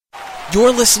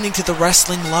You're listening to The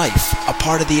Wrestling Life, a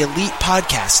part of the Elite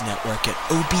Podcast Network at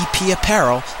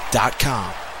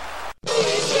obpapparel.com.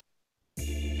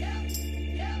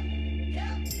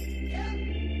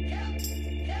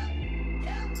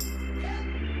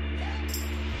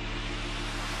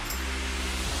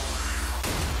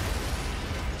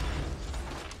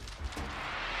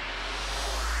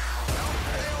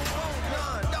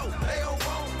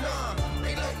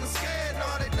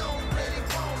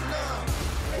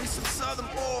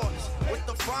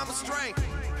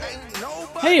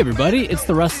 Hey everybody, it's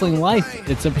The Wrestling Life.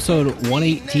 It's episode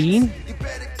 118.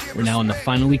 We're now in the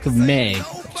final week of May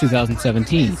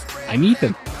 2017. I'm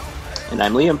Ethan. And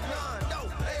I'm Liam.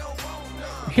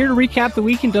 We're here to recap the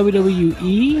week in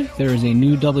WWE. There is a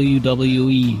new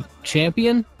WWE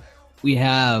Champion. We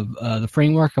have the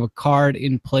framework of a card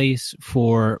in place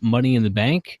for Money in the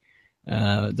Bank.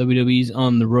 WWE's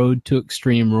on the road to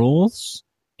Extreme Rules.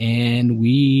 And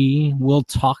we will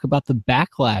talk about the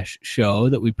Backlash show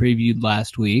that we previewed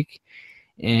last week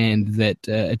and that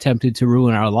attempted to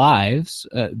ruin our lives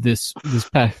this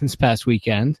past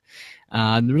weekend.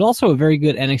 There was also a very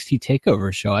good NXT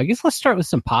TakeOver show. I guess let's start with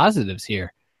some positives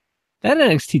here. That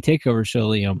NXT TakeOver show,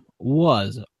 Liam,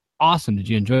 was awesome. Did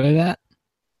you enjoy that?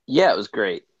 Yeah, it was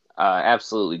great.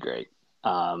 Absolutely great.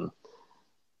 A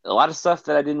lot of stuff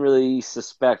that I didn't really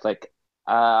suspect, like,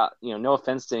 no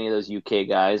offense to any of those UK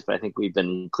guys, but I think we've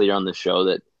been clear on the show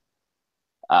that,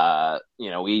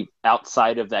 we,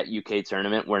 outside of that UK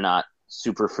tournament, we're not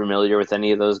super familiar with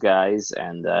any of those guys.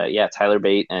 And, Tyler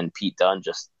Bate and Pete Dunne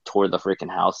just tore the freaking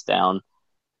house down.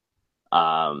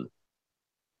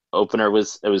 Opener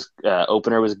was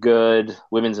good.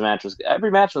 Women's match was,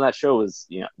 every match on that show was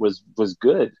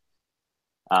good.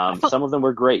 Some of them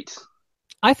were great.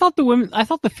 I thought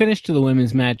the finish to the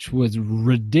women's match was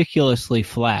ridiculously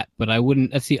flat, but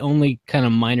that's the only kind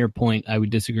of minor point I would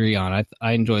disagree on.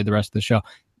 I enjoyed the rest of the show.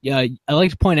 Yeah, I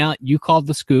like to point out you called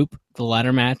the scoop. The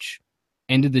ladder match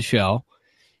ended the show,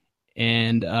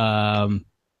 and of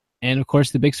course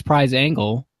the big surprise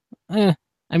angle. They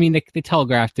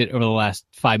telegraphed it over the last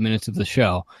 5 minutes of the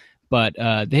show, but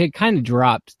they had kind of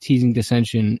dropped teasing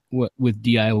dissension with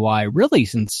DIY really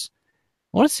since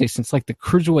like the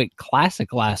Cruiserweight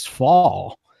Classic last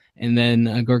fall. And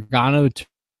then Gargano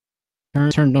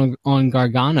turned on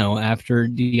Gargano after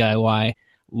DIY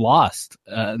lost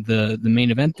the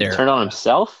main event there. Turned on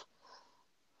himself?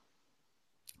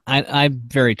 I'm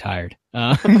very tired.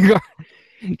 Ciampa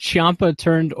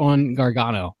turned on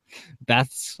Gargano.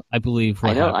 That's, I believe,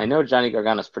 what happened. I know Johnny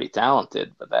Gargano's pretty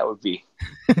talented, but that would be...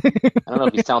 I don't know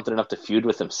if he's talented enough to feud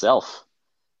with himself.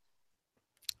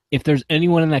 If there's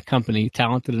anyone in that company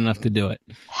talented enough to do it.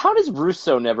 How does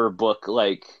Russo never book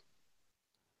like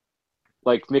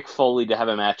Mick Foley to have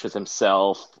a match with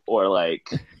himself, or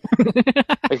like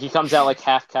he comes out like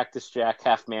half Cactus Jack,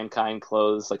 half Mankind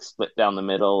clothes, like split down the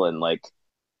middle, and like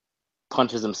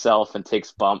punches himself and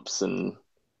takes bumps, and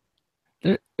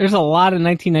there's a lot of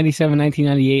 1997,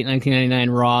 1998, 1999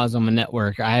 Raws on the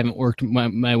network. I haven't worked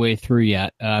my way through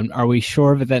yet. Are we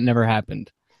sure that never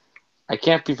happened? I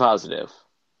can't be positive.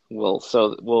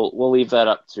 We'll leave that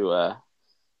up to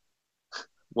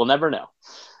we'll never know,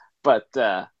 but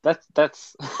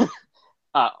that's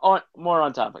more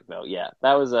on topic though. Yeah,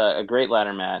 that was a great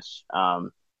ladder match.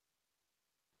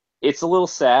 It's a little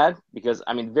sad because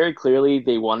very clearly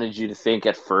they wanted you to think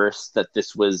at first that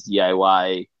this was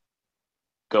DIY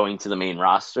going to the main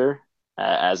roster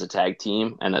as a tag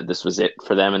team, and that this was it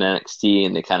for them in NXT,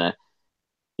 and they kind of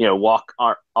walk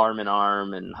arm in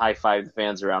arm and high-five the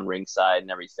fans around ringside and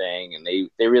everything. And they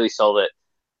really sold it.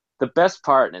 The best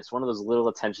part, and it's one of those little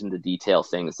attention to detail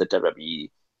things that WWE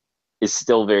is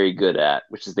still very good at,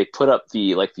 which is they put up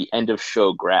the end of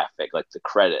show graphic, like the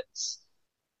credits,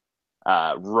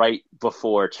 right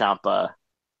before Ciampa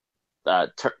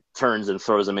turns and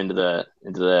throws him into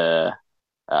the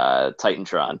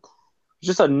Titantron.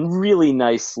 Just a really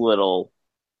nice little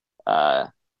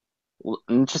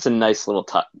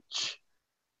touch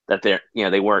that they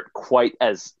weren't quite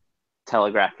as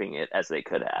telegraphing it as they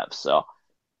could have. So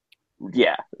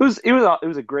yeah, it was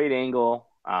a great angle.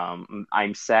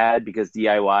 I'm sad because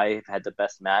DIY have had the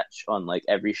best match on like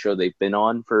every show they've been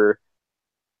on for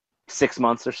 6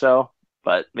 months or so,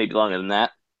 but maybe longer than that.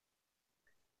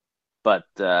 But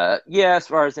as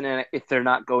far as if they're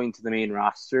not going to the main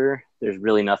roster, there's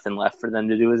really nothing left for them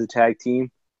to do as a tag team.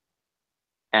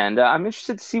 And I'm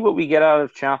interested to see what we get out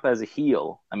of Ciampa as a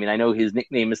heel. I know his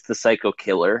nickname is the Psycho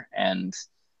Killer, and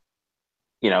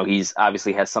he's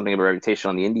obviously has something of a reputation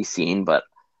on the indie scene, but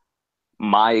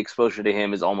my exposure to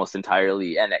him is almost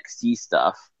entirely NXT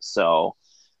stuff. So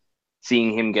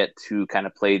seeing him get to kind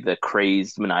of play the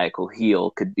crazed maniacal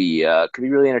heel could be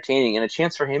really entertaining, and a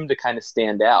chance for him to kind of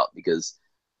stand out, because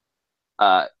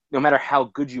no matter how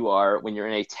good you are, when you're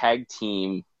in a tag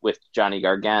team with Johnny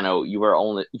Gargano, you are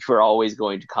always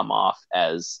going to come off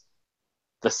as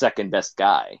the second best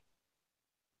guy.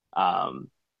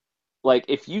 Like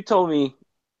if you told me,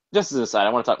 just as an aside,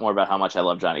 I want to talk more about how much I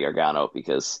love Johnny Gargano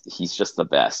because he's just the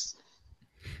best.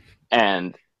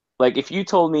 And like if you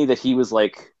told me that he was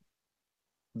like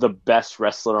the best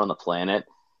wrestler on the planet,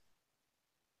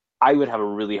 I would have a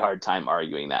really hard time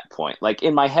arguing that point. Like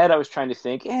in my head, I was trying to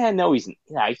think, no, he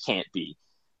can't be.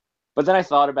 But then I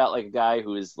thought about like a guy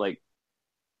who is like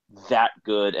that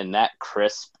good and that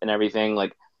crisp and everything.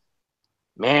 Like,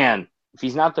 man, if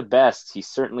he's not the best, he's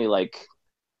certainly like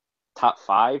top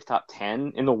 5, top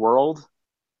 10 in the world.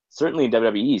 Certainly in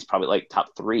WWE, he's probably like top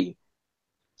 3.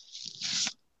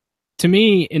 To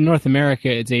me, in North America,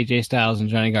 it's AJ Styles and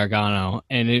Johnny Gargano,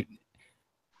 and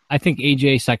I think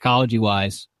AJ,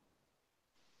 psychology-wise,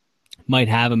 might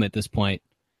have him at this point.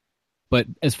 But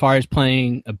as far as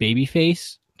playing a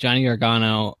babyface, Johnny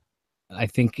Gargano, I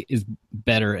think, is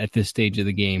better at this stage of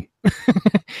the game.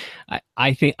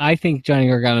 I think Johnny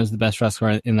Gargano is the best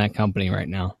wrestler in that company right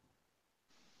now.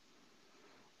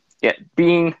 Yeah,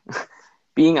 being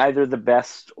either the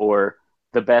best or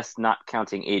the best, not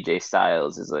counting AJ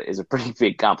Styles, is a pretty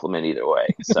big compliment either way.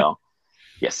 So,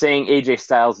 yeah, saying AJ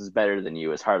Styles is better than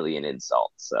you is hardly an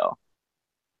insult. So,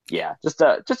 yeah, just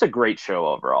a great show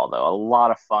overall, though. A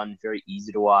lot of fun, very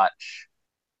easy to watch.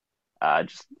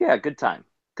 Good time.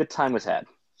 Good time was had.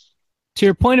 To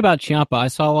your point about Ciampa, I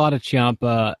saw a lot of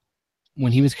Ciampa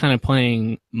when he was kind of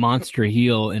playing monster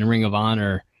heel in Ring of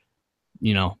Honor,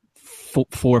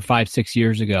 4, 5, 6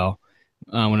 years ago,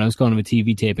 when I was going to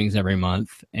TV tapings every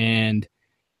month. And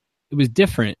it was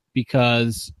different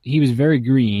because he was very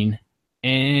green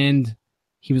and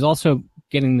he was also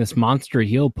getting this monster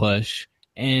heel push,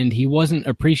 and he wasn't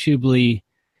appreciably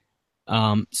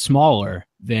smaller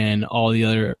than all the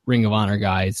other Ring of Honor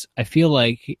guys. I feel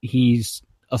like he's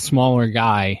a smaller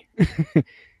guy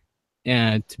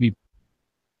and to be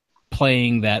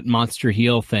playing that monster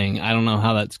heel thing. I don't know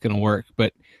how that's going to work,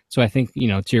 but so I think,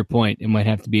 to your point, it might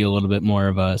have to be a little bit more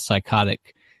of a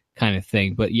psychotic kind of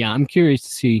thing. But yeah, I'm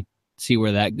curious to see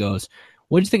where that goes.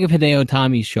 What did you think of Hideo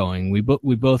Itami's showing? We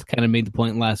both kind of made the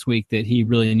point last week that he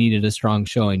really needed a strong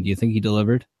showing. Do you think he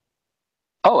delivered?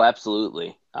 Oh,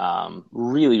 absolutely.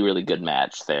 Really, really good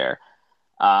match there.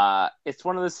 It's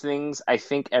one of those things, I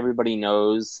think everybody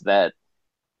knows that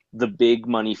the big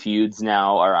money feuds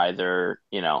now are either,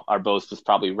 are both with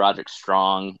probably Roderick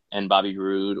Strong and Bobby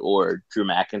Roode, or Drew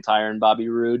McIntyre and Bobby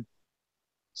Roode.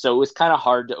 So it was kind of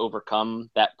hard to overcome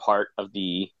that part of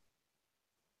the,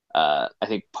 I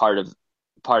think part of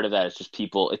that is just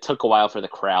people, it took a while for the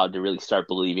crowd to really start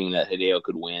believing that Hideo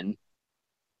could win.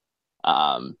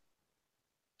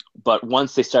 But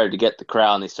once they started to get the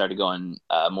crowd and they started going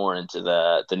more into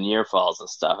the near falls and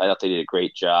stuff, I thought they did a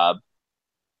great job.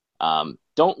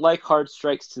 Don't like hard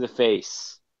strikes to the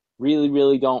face. Really,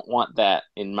 really don't want that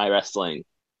in my wrestling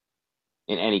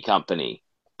in any company.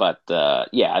 But I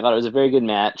thought it was a very good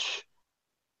match.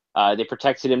 They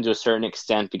protected him to a certain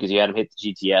extent because you had him hit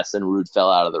the GTS and Roode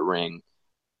fell out of the ring.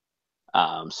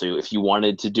 So if you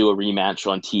wanted to do a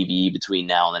rematch on TV between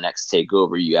now and the next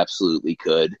TakeOver, you absolutely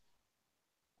could.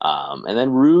 And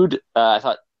then Roode, I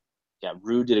thought,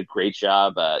 Roode did a great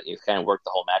job. He kind of worked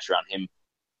the whole match around him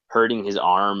hurting his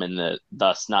arm and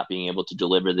thus not being able to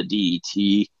deliver the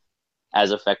DDT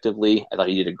as effectively. I thought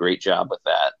he did a great job with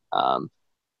that.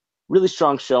 Really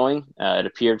strong showing. It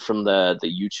appeared from the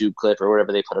YouTube clip or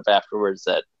whatever they put up afterwards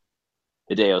that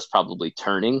Hideo's probably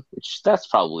turning, which that's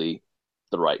probably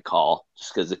the right call.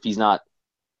 Just because if he's not,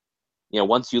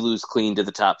 once you lose clean to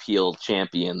the top heel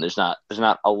champion, there's not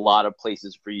a lot of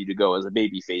places for you to go as a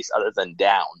babyface other than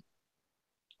down.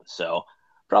 So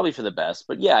probably for the best.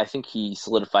 But yeah, I think he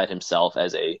solidified himself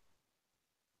as a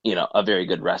very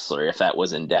good wrestler, if that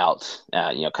was in doubt,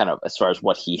 kind of as far as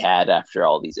what he had after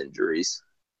all these injuries.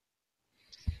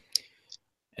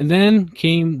 And then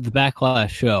came the Backlash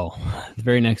show the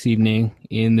very next evening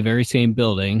in the very same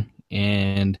building.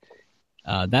 And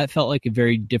that felt like a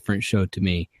very different show to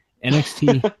me.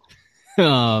 NXT,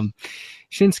 Shinsuke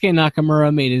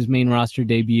Nakamura made his main roster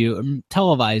debut,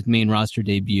 televised main roster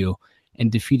debut,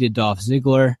 and defeated Dolph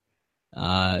Ziggler.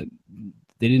 They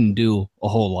didn't do a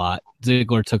whole lot.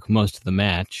 Ziggler took most of the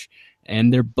match,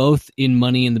 and they're both in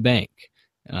Money in the Bank.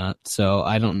 So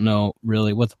I don't know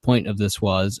really what the point of this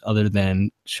was, other than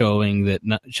showing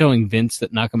Vince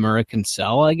that Nakamura can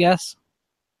sell, I guess.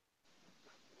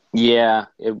 Yeah,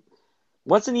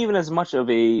 wasn't even as much of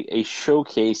a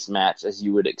showcase match as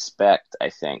you would expect, I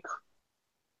think.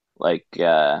 Like,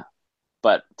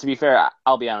 but to be fair,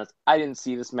 I'll be honest, I didn't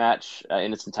see this match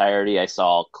in its entirety. I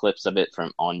saw clips of it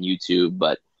from on YouTube,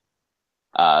 but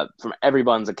from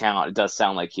everyone's account, it does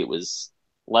sound like it was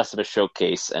less of a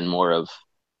showcase and more of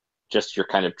just your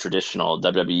kind of traditional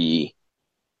WWE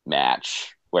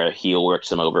match where a heel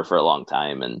works him over for a long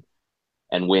time and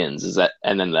wins. Is that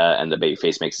and then the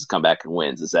babyface makes his comeback and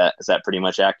wins? Is that pretty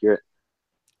much accurate?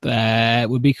 That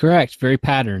would be correct. Very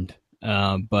patterned,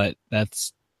 but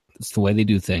that's the way they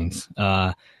do things.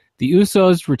 The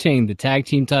Usos retained the tag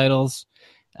team titles.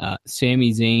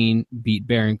 Sami Zayn beat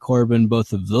Baron Corbin.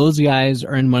 Both of those guys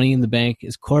are in Money in the Bank.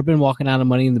 Is Corbin walking out of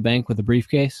Money in the Bank with a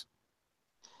briefcase?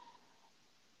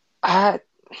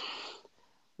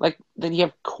 Like, then you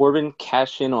have Corbin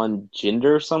cash in on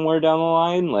Jinder somewhere down the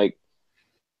line. Like,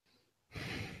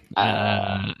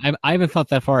 I haven't thought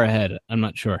that far ahead. I'm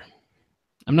not sure.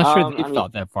 I'm not sure that you've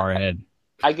thought that far ahead.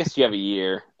 I guess you have a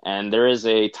year, and there is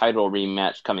a title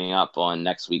rematch coming up on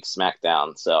next week's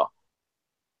SmackDown, so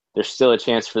there's still a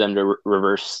chance for them to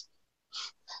reverse.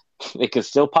 They could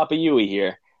still pop a Yui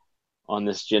here on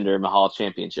this Jinder Mahal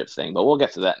championship thing, but we'll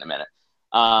get to that in a minute.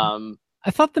 I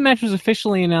thought the match was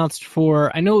officially announced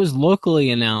for. I know it was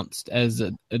locally announced as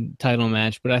a title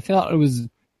match, but I thought it was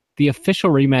the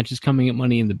official rematch is coming at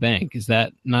Money in the Bank. Is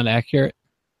that not accurate?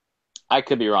 I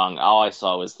could be wrong. All I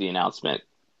saw was the announcement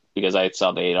because I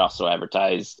saw they had also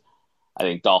advertised, I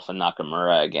think, Dolphin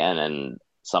Nakamura again and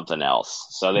something else.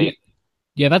 So they.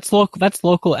 Yeah, that's local. That's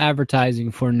local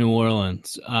advertising for New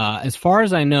Orleans. As far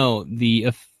as I know,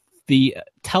 the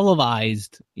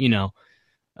televised,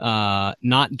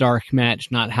 not dark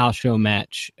match, not house show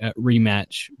match,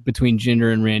 rematch between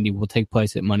Jinder and Randy will take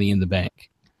place at Money in the Bank.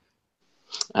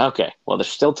 Okay, well, there's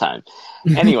still time.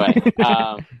 Anyway,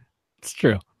 it's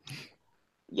true.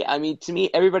 Yeah, I mean, to me,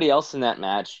 everybody else in that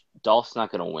match, Dolph's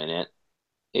not going to win it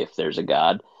if there's a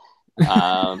God.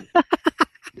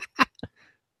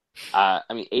 I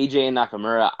mean, AJ and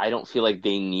Nakamura, I don't feel like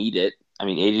they need it. I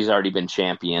mean, AJ's already been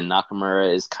champion.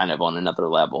 Nakamura is kind of on another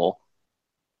level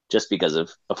just because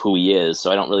of who he is. So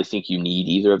I don't really think you need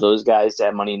either of those guys to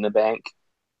have Money in the Bank.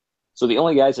 So the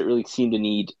only guys that really seem to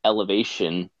need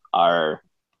elevation are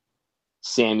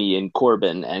Sammy and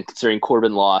Corbin. And considering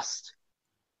Corbin lost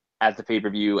at the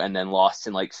pay-per-view and then lost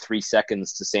in like 3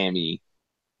 seconds to Sammy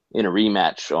in a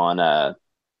rematch on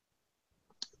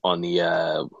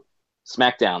the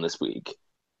SmackDown this week,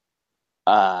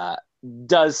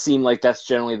 does seem like that's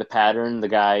generally the pattern. The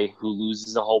guy who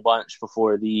loses a whole bunch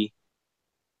before the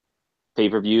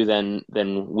pay-per-view then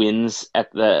wins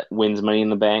Money in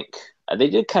the Bank. They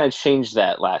did kind of change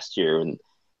that last year, and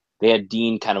they had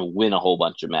Dean kind of win a whole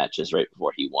bunch of matches right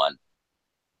before he won.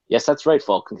 Yes, that's right,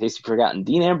 Falk. In case you've forgotten,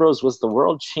 Dean Ambrose was the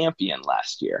world champion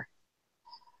last year.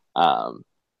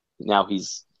 Now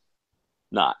he's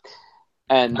not.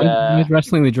 And he's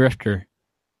wrestling the Drifter.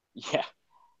 Yeah.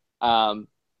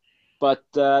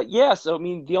 Yeah, so I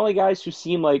mean, the only guys who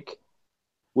seem like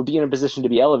would be in a position to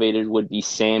be elevated would be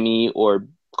Sammy or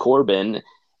Corbin,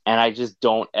 and I just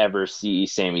don't ever see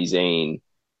Sami Zayn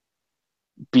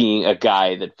being a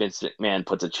guy that Vince McMahon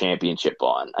puts a championship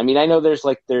on. I mean, I know there's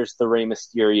the Rey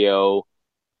Mysterio,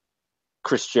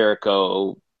 Chris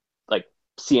Jericho, like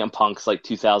CM Punk's like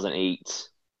 2008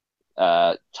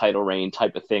 title reign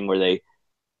type of thing where they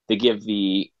give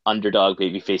the underdog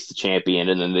babyface the champion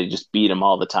and then they just beat him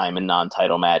all the time in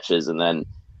non-title matches, and then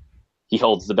he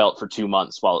holds the belt for 2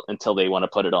 months until they want to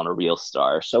put it on a real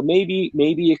star. So maybe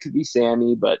it could be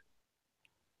Sammy, but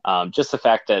just the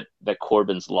fact that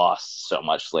Corbin's lost so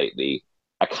much lately,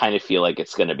 I kind of feel like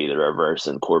it's going to be the reverse,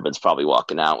 and Corbin's probably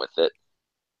walking out with it.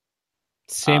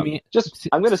 Sammy,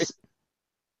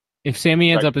 if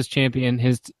Sammy ends up as champion,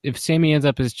 his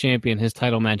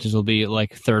title matches will be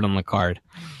like third on the card.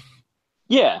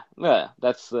 Yeah,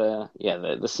 that's the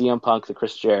CM Punk, the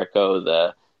Chris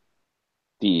Jericho,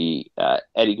 the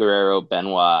Eddie Guerrero,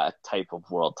 Benoit type of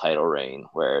world title reign,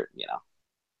 where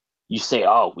you say,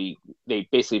 they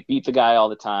basically beat the guy all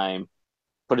the time,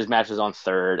 put his matches on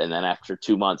third, and then after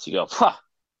 2 months you go,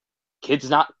 gave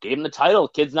him the title,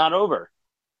 kid's not over.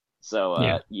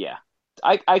 So yeah.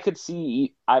 I could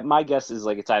see. My guess is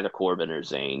like it's either Corbin or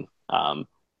Zayn,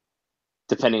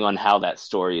 depending on how that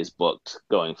story is booked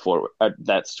going forward.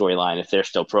 That storyline, if they're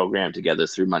still programmed together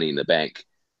through Money in the Bank,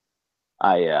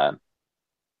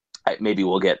 maybe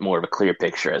we'll get more of a clear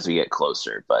picture as we get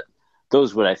closer. But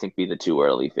those would, I think, be the two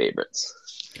early favorites.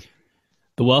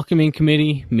 The welcoming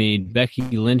committee made Becky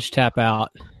Lynch tap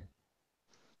out.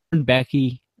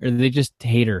 Becky, or they just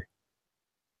hate her?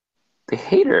 They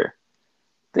hate her.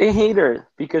 They hate her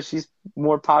because she's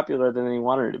more popular than they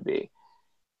want her to be.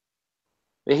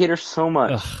 They hate her so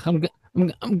much. Ugh,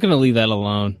 I'm gonna leave that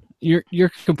alone.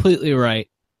 You're completely right.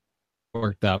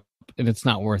 Worked up, and it's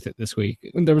not worth it this week.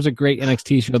 There was a great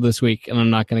NXT show this week, and I'm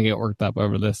not gonna get worked up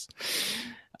over this.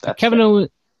 Kevin Owens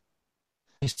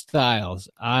Styles.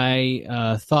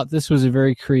 I thought this was a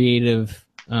very creative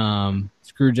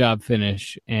screw job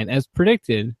finish, and as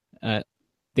predicted,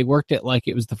 they worked it like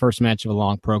it was the first match of a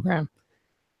long program.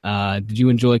 Did you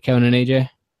enjoy Kevin and AJ?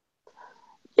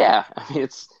 Yeah, I mean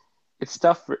it's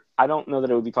tough. I don't know that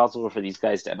it would be possible for these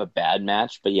guys to have a bad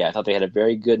match, but yeah, I thought they had a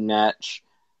very good match.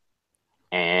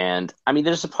 And I mean,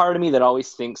 there's a part of me that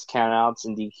always thinks countouts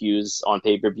and DQs on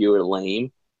pay-per-view are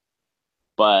lame,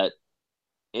 but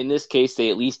in this case,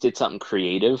 they at least did something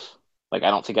creative. Like,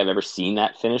 I don't think I've ever seen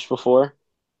that finish before.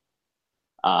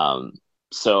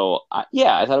 So I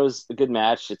thought it was a good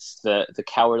match. It's the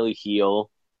cowardly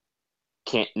heel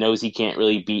knows he can't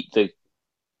really beat the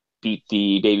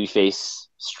babyface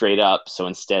straight up, so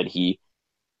instead he,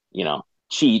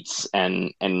 cheats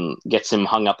and gets him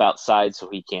hung up outside so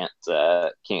he can't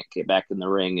get back in the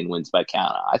ring and wins by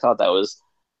count. I thought that was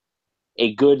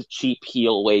a good cheap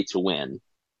heel way to win,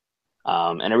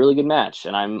 and a really good match.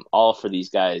 And I'm all for these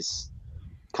guys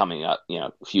coming up,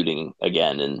 feuding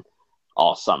again and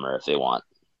all summer if they want.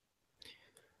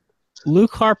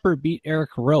 Luke Harper beat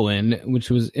Eric Rowan, which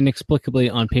was inexplicably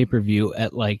on pay-per-view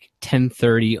at like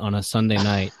 10:30 on a Sunday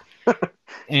night.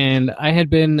 And I had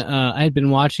been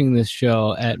watching this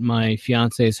show at my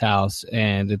fiance's house,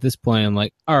 and at this point I'm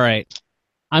like, all right,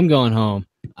 I'm going home.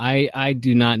 I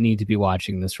do not need to be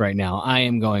watching this right now. I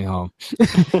am going home.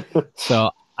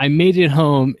 So I made it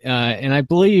home, and I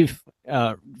believe,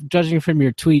 judging from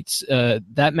your tweets,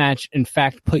 that match, in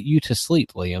fact, put you to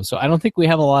sleep, Liam. So I don't think we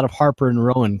have a lot of Harper and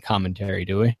Rowan commentary,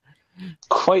 do we?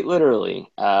 Quite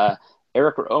literally.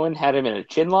 Eric Rowan had him in a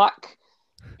chin lock,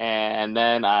 and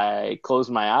then I closed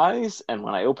my eyes, and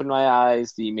when I opened my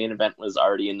eyes, the main event was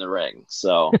already in the ring.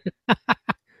 So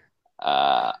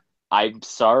I'm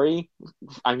sorry.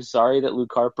 I'm sorry that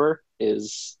Luke Harper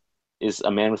is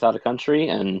a man without a country,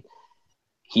 and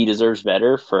he deserves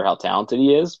better for how talented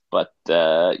he is, but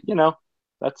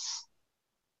that's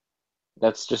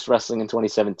just wrestling in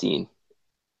 2017.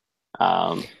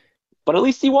 But at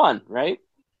least he won, right?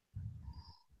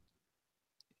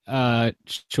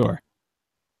 Sure.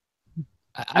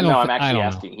 I'm actually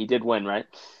asking. He did win, right?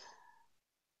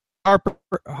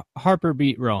 Harper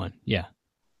beat Rowan. Yeah.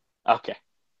 Okay.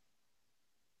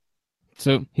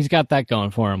 So he's got that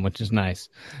going for him, which is nice.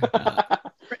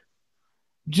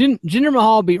 Jinder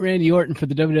Mahal beat Randy Orton for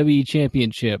the WWE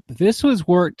Championship. This was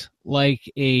worked like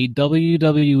a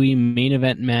WWE main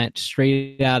event match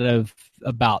straight out of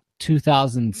about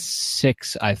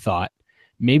 2006, I thought.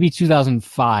 Maybe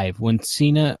 2005, when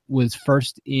Cena was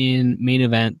first in main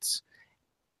events.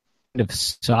 Kind of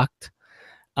sucked.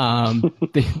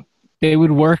 They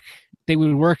would work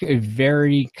a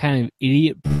very kind of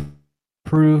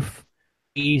idiot-proof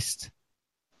East.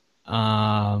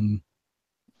 A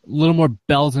little more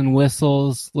bells and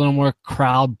whistles, a little more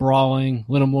crowd brawling,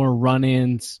 a little more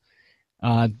run-ins.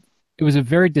 It was a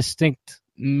very distinct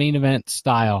main event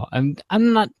style. I'm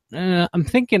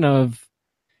thinking of,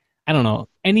 I don't know,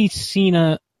 any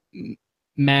Cena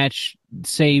match,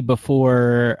 say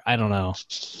before, I don't know,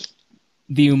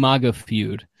 the Umaga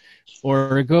feud,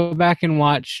 or go back and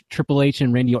watch Triple H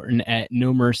and Randy Orton at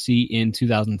No Mercy in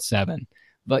 2007.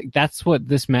 Like, that's what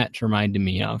this match reminded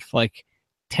me of. Like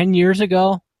 10 years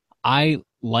ago, I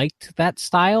liked that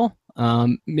style,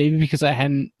 maybe because I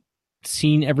hadn't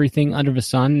seen everything under the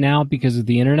sun now because of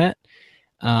the internet,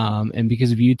 and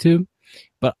because of YouTube.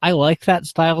 But I liked that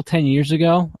style 10 years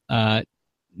ago.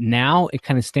 Now it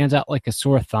kind of stands out like a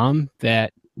sore thumb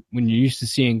that when you're used to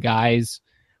seeing guys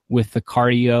with the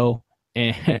cardio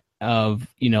of,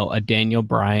 a Daniel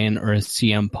Bryan or a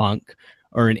CM Punk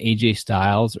or an AJ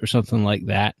Styles or something like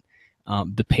that,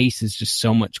 the pace is just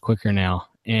so much quicker now.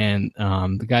 And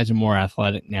the guys are more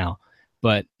athletic now.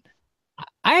 But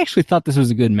I actually thought this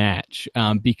was a good match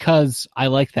because I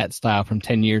like that style from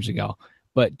 10 years ago.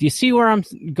 But do you see where I'm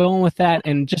going with that?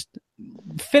 And just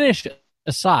finish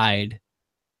aside,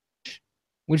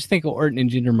 what do you think of Orton and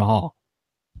Jinder Mahal?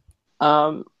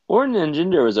 Orton and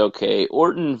Jinder was okay.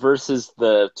 Orton versus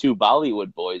the two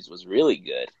Bollywood boys was really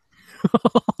good.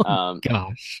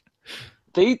 Gosh.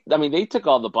 They took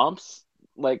all the bumps.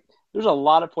 Like, there's a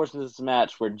lot of portions of this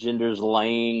match where Jinder's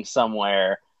laying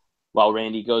somewhere while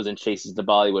Randy goes and chases the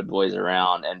Bollywood boys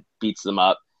around and beats them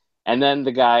up. And then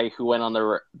the guy who went on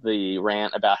the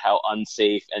rant about how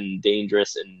unsafe and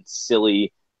dangerous and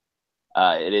silly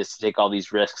it is to take all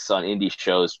these risks on indie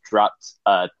shows, dropped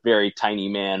a very tiny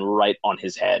man right on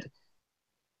his head,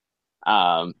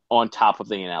 on top of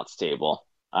the announce table.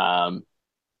 I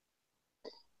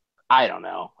don't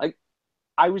know. Like,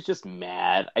 I was just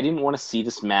mad. I didn't want to see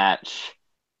this match.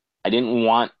 I didn't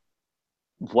want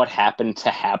what happened to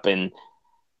happen.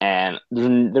 And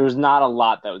there was not a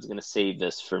lot that was going to save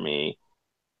this for me.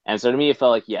 And so to me, it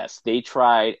felt like, yes, they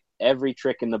tried every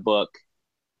trick in the book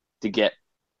to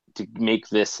make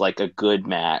this like a good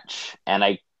match. And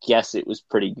I guess it was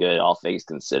pretty good, all things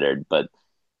considered. But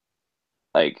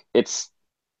like,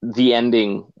 the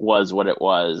ending was what it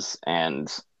was.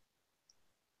 And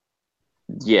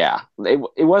yeah, it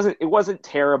wasn't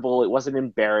terrible. It wasn't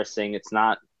embarrassing. It's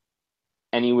not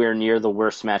anywhere near the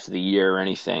worst match of the year or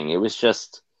anything.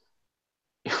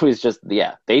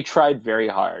 Yeah, they tried very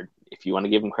hard. If you want to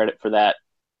give them credit for that,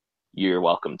 you're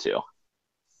welcome to.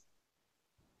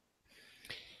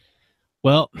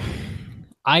 Well,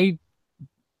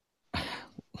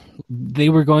 they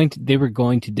were going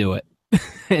to do it,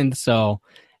 and so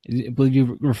I believe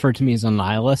you referred to me as a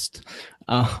nihilist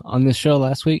on this show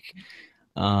last week.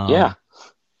 Yeah,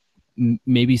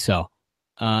 maybe so.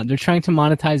 They're trying to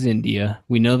monetize India.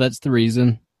 We know that's the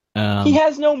reason. he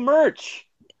has no merch.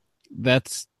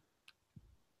 That's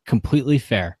completely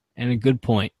fair and a good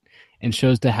point, and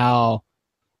shows to how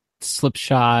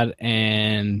Slipshod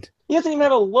and He doesn't even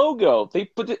have a logo. They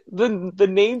put the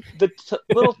name,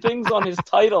 little things on his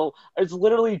title is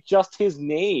literally just his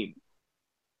name.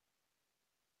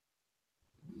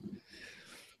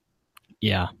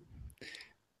 yeah.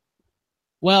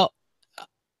 Well,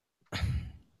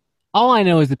 all I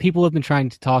know is that people have been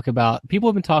talking about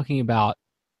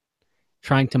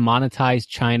trying to monetize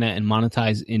China and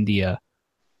monetize India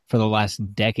for the last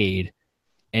decade,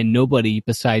 and nobody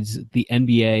besides the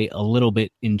NBA a little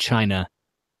bit in China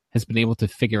has been able to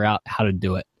figure out how to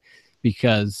do it,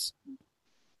 because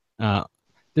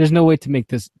there's no way to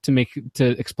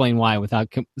explain why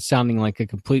without sounding like a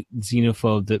complete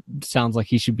xenophobe that sounds like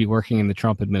he should be working in the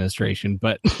Trump administration.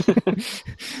 But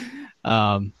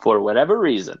for whatever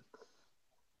reason,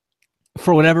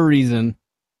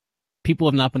 people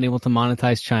have not been able to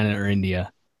monetize China or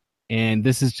India, and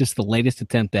this is just the latest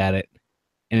attempt at it,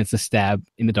 and it's a stab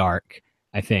in the dark,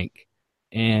 I think.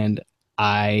 And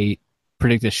I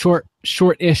predict a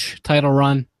short-ish title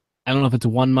run. I don't know if it's a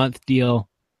 1 month deal,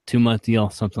 2 month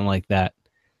deal, something like that.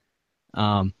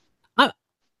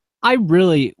 I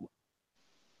really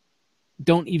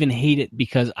don't even hate it,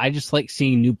 because I just like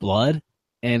seeing new blood,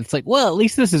 and it's like, well, at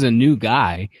least this is a new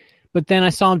guy. But then I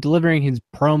saw him delivering his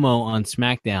promo on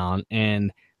SmackDown,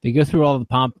 and they go through all the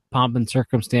pomp and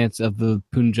circumstance of the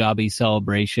Punjabi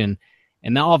celebration,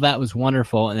 and all of that was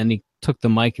wonderful. And then he took the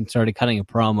mic and started cutting a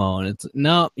promo, and it's,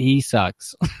 no, he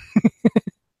sucks.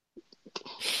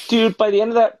 dude. By the end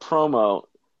of that promo,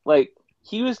 like,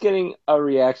 he was getting a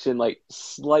reaction like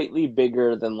slightly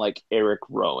bigger than like Eric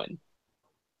Rowan.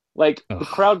 Like, the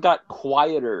crowd got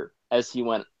quieter as he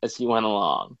went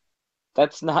along.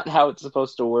 That's not how it's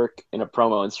supposed to work in a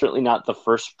promo, and certainly not the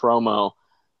first promo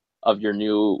of your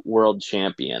new world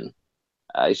champion.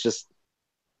 It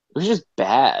was just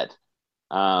bad.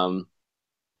 I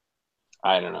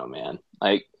don't know, man.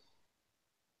 Like,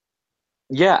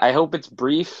 yeah, I hope it's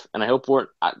brief, and I hope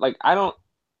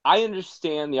I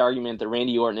understand the argument that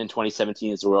Randy Orton in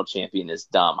 2017 as the world champion is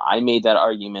dumb. I made that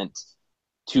argument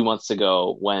 2 months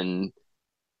ago when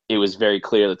it was very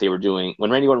clear that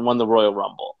when Randy Orton won the Royal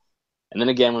Rumble. And then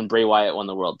again when Bray Wyatt won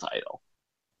the world title.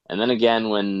 And then again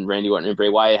when Randy Orton and Bray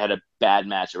Wyatt had a bad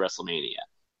match at WrestleMania.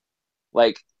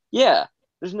 Like, yeah,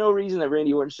 there's no reason that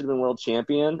Randy Orton should have been world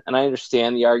champion. And I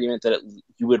understand the argument that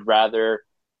you would rather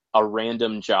a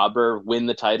random jobber win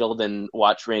the title than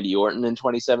watch Randy Orton in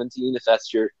 2017. If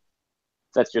that's your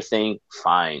thing,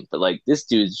 fine. But like, this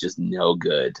dude's just no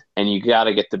good. And you got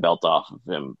to get the belt off of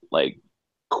him, like,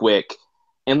 quick.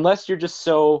 Unless,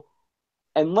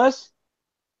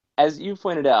 as you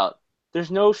pointed out,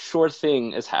 there's no sure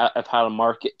thing of how to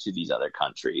market to these other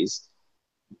countries.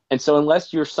 And so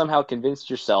unless you're somehow convinced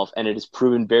yourself, and it is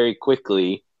proven very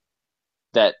quickly,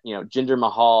 that, Jinder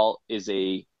Mahal is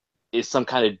some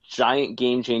kind of giant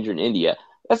game changer in India,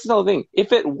 that's another thing.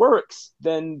 If it works,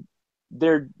 then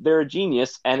they're a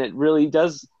genius, and it really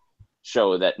does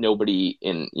show that no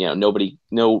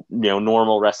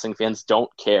normal wrestling fans don't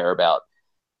care about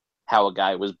how a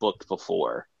guy was booked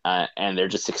before. And they're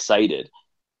just excited.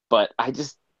 But I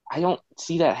don't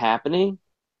see that happening.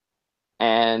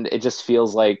 And it just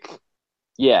feels like,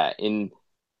 yeah, in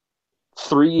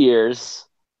 3 years,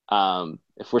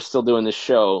 if we're still doing this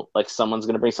show, like, someone's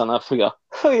going to bring something up and go,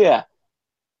 oh yeah,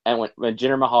 and when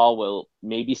Jinder Mahal will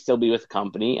maybe still be with the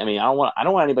company. I mean, I don't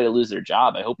want anybody to lose their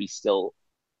job. I hope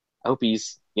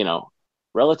he's,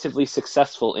 relatively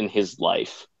successful in his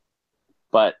life.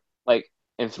 But like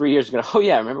in 3 years ago, oh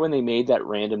yeah, remember when they made that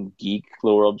random geek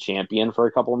the world champion for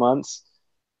a couple of months?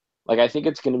 Like I think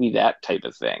it's going to be that type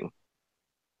of thing.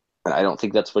 And I don't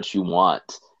think that's what you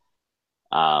want.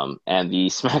 And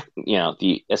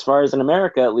the as far as in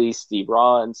America at least, the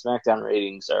Raw and SmackDown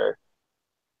ratings are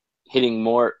hitting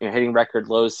record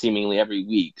lows seemingly every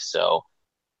week. So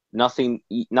nothing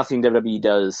WWE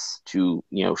does to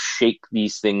shake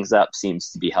these things up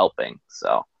seems to be helping.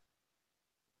 So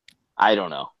I don't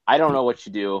know. I don't know what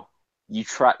you do. You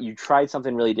tried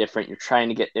something really different. You're trying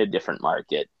to get a different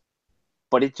market,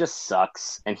 but it just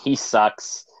sucks, and he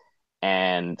sucks,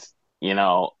 and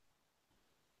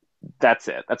that's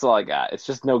it. That's all I got. It's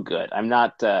just no good. I'm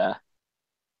not.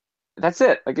 That's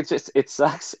it. Like it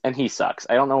sucks, and he sucks.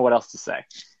 I don't know what else to say.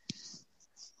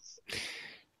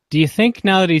 Do you think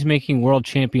now that he's making world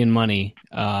champion money,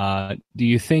 do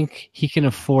you think he can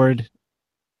afford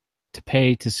to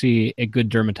pay to see a good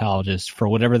dermatologist for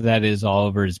whatever that is all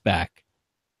over his back?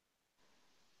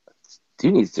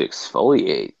 Dude needs to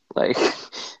exfoliate like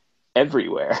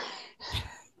everywhere.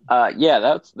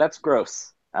 Yeah, that's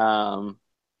gross.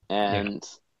 And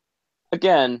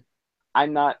again,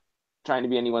 I'm not trying to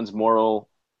be anyone's moral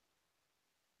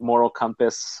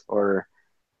compass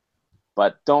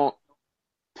but don't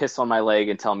piss on my leg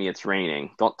and tell me it's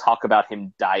raining. Don't talk about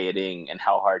him dieting and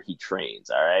how hard he trains,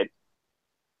 all right?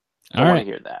 I don't want to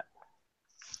hear that.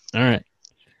 All right.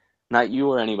 Not you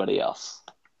or anybody else.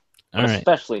 All right.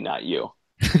 Especially not you.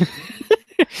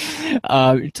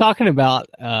 You're talking about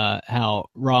how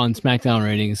Raw and SmackDown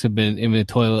ratings have been in the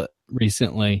toilet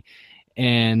recently,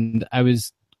 and I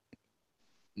was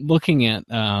looking at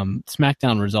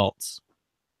SmackDown results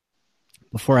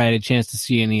before I had a chance to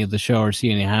see any of the show or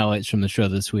see any highlights from the show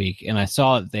this week, and I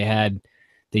saw that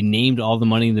they named all the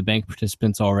Money in the Bank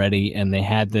participants already, and they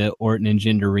had the Orton and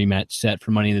Jinder rematch set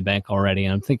for Money in the Bank already.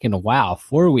 And I'm thinking, wow,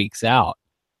 4 weeks out.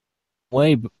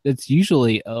 It's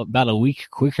usually about a week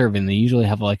quicker than they usually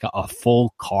have like a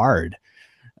full card.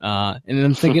 And then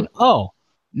I'm thinking,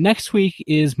 next week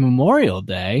is Memorial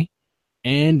Day,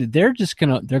 and they're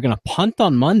gonna punt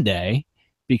on Monday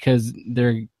because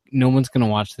no one's gonna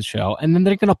watch the show, and then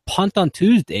they're gonna punt on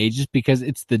Tuesday just because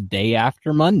it's the day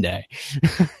after Monday.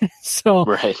 So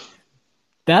right.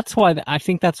 That's why I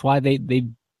think that's why they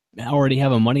already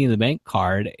have a Money in the Bank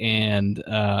card, and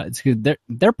it's good.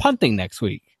 They're punting next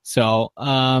week. So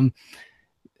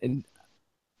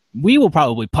we will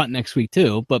probably punt next week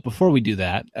too. But before we do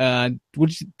that,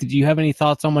 did you have any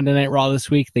thoughts on Monday Night Raw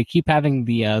this week? They keep having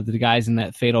the guys in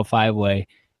that Fatal 5-Way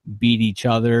beat each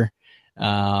other.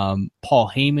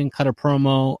 Paul Heyman cut a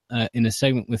promo in a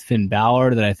segment with Finn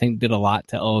Balor that I think did a lot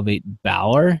to elevate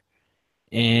Balor.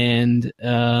 And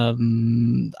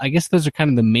I guess those are kind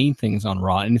of the main things on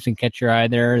Raw. Anything catch your eye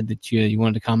there that you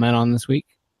wanted to comment on this week?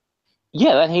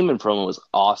 Yeah, that Heyman promo was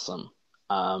awesome.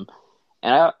 And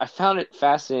I found it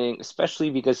fascinating, especially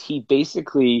because he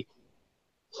basically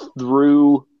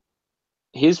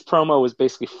his promo was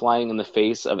basically flying in the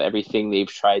face of everything they've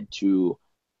tried to,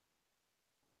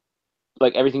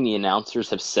 like everything the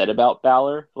announcers have said about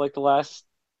Balor for like the last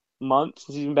month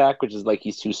since he's been back, which is like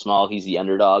he's too small, he's the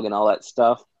underdog and all that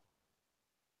stuff.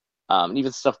 And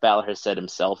even stuff Balor has said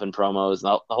himself in promos.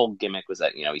 And the whole gimmick was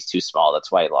that, he's too small.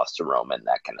 That's why he lost to Roman,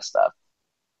 that kind of stuff.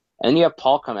 And then you have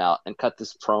Paul come out and cut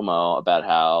this promo about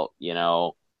how,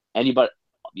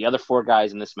 the other 4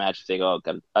 guys in this match, if they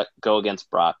go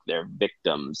against Brock, they're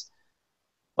victims.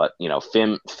 But,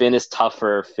 Finn is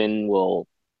tougher. Finn will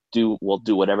do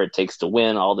whatever it takes to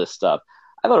win, all this stuff.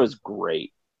 I thought it was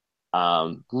great.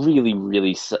 Really,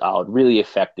 really solid, really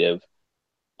effective.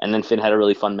 And then Finn had a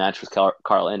really fun match with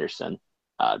Carl Anderson,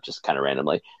 just kind of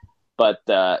randomly. But,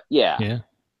 yeah.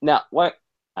 Now, what?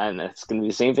 And it's going to be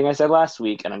the same thing I said last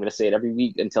week, and I'm going to say it every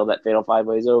week until that Fatal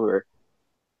 5-Way is over.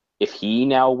 If he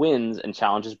now wins and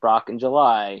challenges Brock in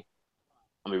July,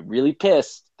 I'm going to be really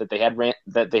pissed that they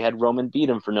had Roman beat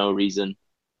him for no reason.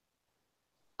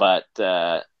 But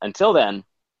until then,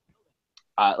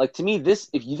 to me,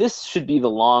 this should be the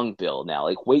long build now.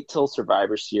 Like, wait till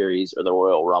Survivor Series or the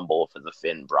Royal Rumble for the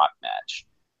Finn Brock match.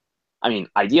 I mean,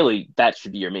 ideally, that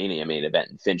should be your Mania main event,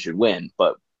 and Finn should win.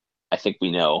 But I think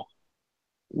we know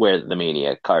where the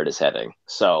Mania card is heading.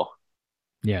 So,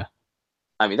 yeah.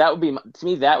 I mean, that would be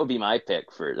my pick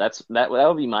for that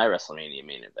would be my WrestleMania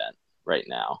main event right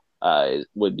now.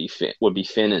 Would be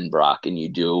Finn and Brock, and you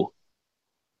do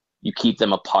you keep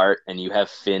them apart and you have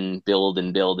Finn build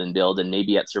and build and build, and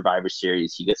maybe at Survivor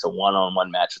Series he gets a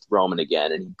one-on-one match with Roman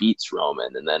again and he beats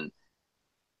Roman, and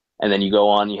then you go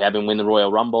on, you have him win the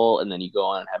Royal Rumble, and then you go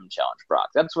on and have him challenge Brock.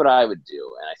 That's what I would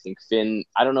do. And I think Finn,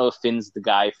 I don't know if Finn's the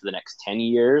guy for the next 10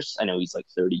 years. I know he's like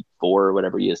 34 or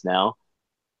whatever he is now,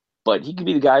 but he could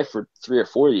be the guy for 3 or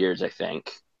 4 years, I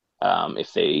think,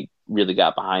 if they really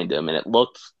got behind him. And it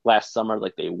looked last summer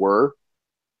like they were.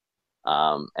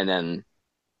 And then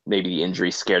maybe the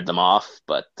injury scared them off.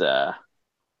 But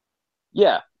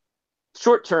yeah,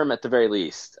 short term at the very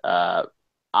least,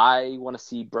 I want to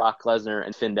see Brock Lesnar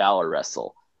and Finn Balor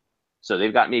wrestle. So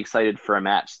they've got me excited for a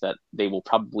match that they will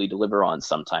probably deliver on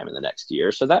sometime in the next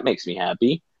year. So that makes me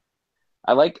happy.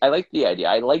 I like the idea.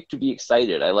 I like to be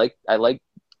excited. I like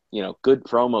good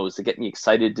promos to get me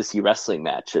excited to see wrestling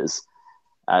matches.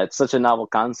 It's such a novel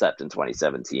concept in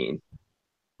 2017.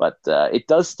 But it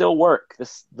does still work.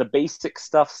 The basic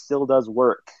stuff still does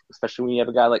work, especially when you have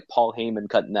a guy like Paul Heyman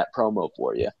cutting that promo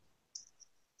for you.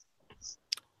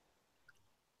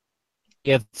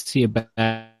 Get to see a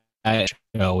bad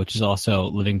show, which is also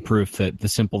living proof that the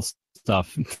simple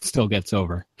stuff still gets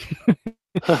over.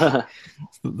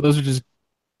 Those are just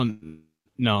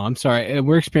no, I'm sorry.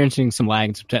 We're experiencing some lag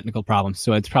and some technical problems,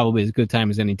 so it's probably as good time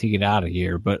as any to get out of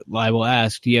here. But I will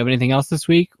ask, do you have anything else this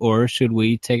week, or should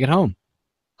we take it home?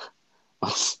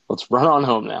 Let's run on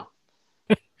home now.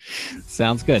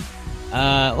 Sounds good.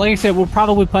 Like I said, we're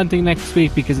probably punting next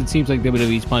week because it seems like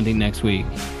WWE's punting next week.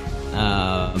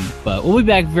 But we'll be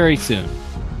back very soon.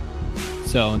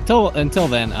 So until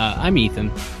then, I'm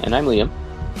Ethan. And I'm Liam.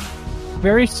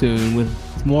 Very soon with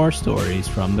more stories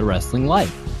from the wrestling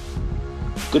life.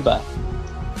 Goodbye.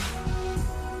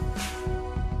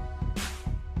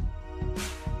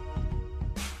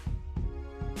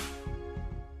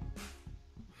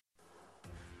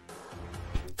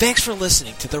 Thanks for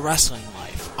listening to The Wrestling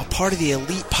Life, a part of the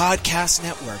Elite Podcast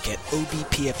Network at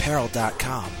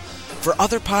obpapparel.com. For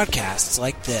other podcasts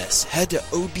like this, head to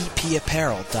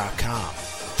obpapparel.com.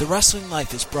 The Wrestling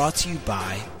Life is brought to you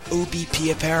by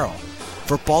OBP Apparel.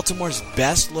 For Baltimore's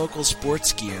best local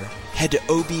sports gear, head to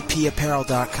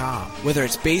obpapparel.com. Whether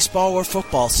it's baseball or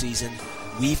football season,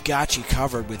 we've got you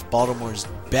covered with Baltimore's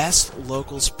best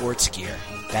local sports gear.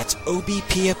 That's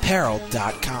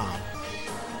obpapparel.com.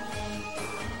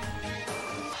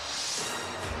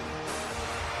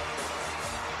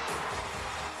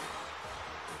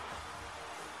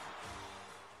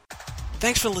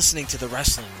 Thanks for listening to The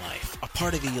Wrestling Life, a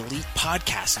part of the Elite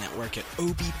Podcast Network at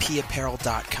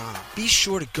obpapparel.com. Be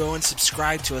sure to go and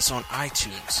subscribe to us on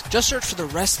iTunes. Just search for The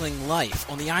Wrestling Life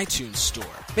on the iTunes store.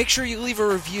 Make sure you leave a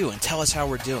review and tell us how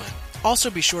we're doing. Also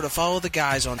be sure to follow the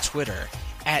guys on Twitter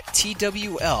at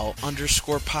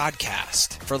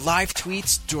TWL_podcast for live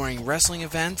tweets during wrestling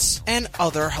events and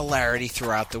other hilarity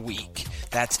throughout the week.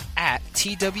 That's at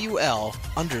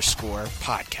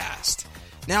TWL_podcast.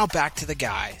 Now back to the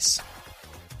guys.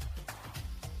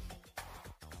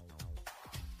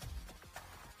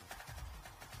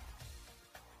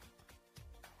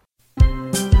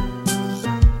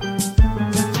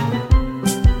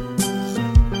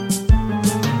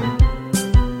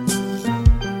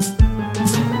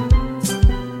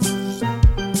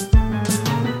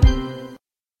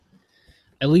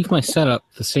 I leave my setup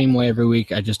the same way every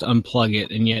week. I just unplug it,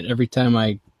 and yet every time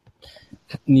I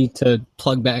need to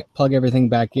plug everything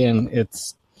back in,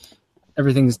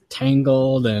 everything's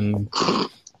tangled, and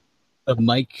the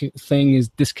mic thing is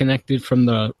disconnected from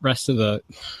the rest of the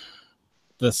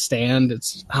stand.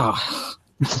 It's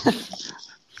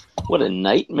what a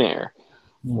nightmare,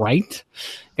 right?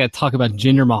 Got to talk about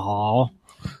Jinder Mahal.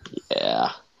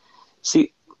 Yeah.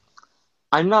 See,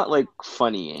 I'm not like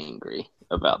funny angry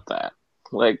about that.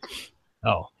 Like,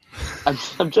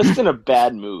 I'm just in a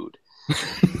bad mood.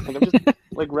 Like, I'm just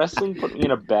like wrestling put me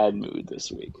in a bad mood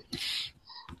this week.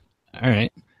 All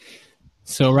right.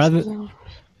 So all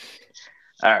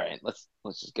right, let's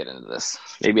just get into this.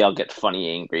 Maybe I'll get funny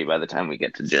angry by the time we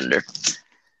get to Jinder.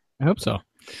 I hope so. All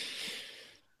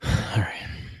right.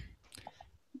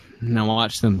 Now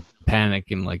watch them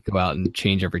panic and like go out and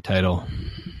change every title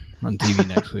on TV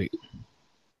next week.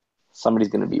 Somebody's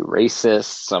going to be racist.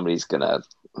 Somebody's going to...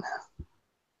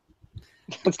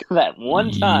 that one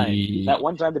time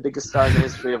the biggest star in the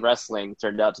history of wrestling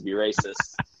turned out to be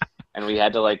racist. And we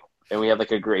had a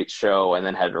great show and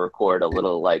then had to record a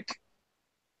little like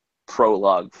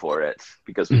prologue for it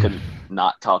because we couldn't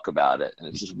not talk about it. And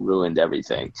it just ruined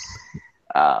everything.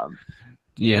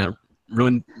 Yeah.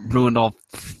 Ruined all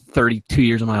 32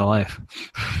 years of my life.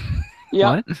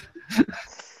 Yeah. What?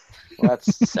 Well,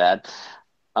 that's sad.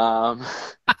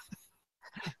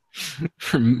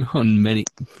 on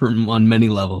many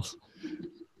levels.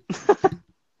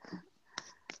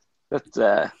 But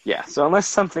yeah, so unless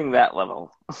something that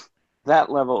level,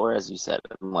 or as you said,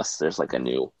 unless there's like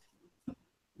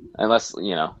unless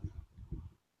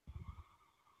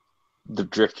the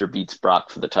Drifter beats Brock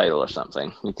for the title or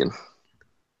something, we can.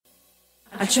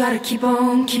 I try to keep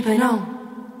on keeping on.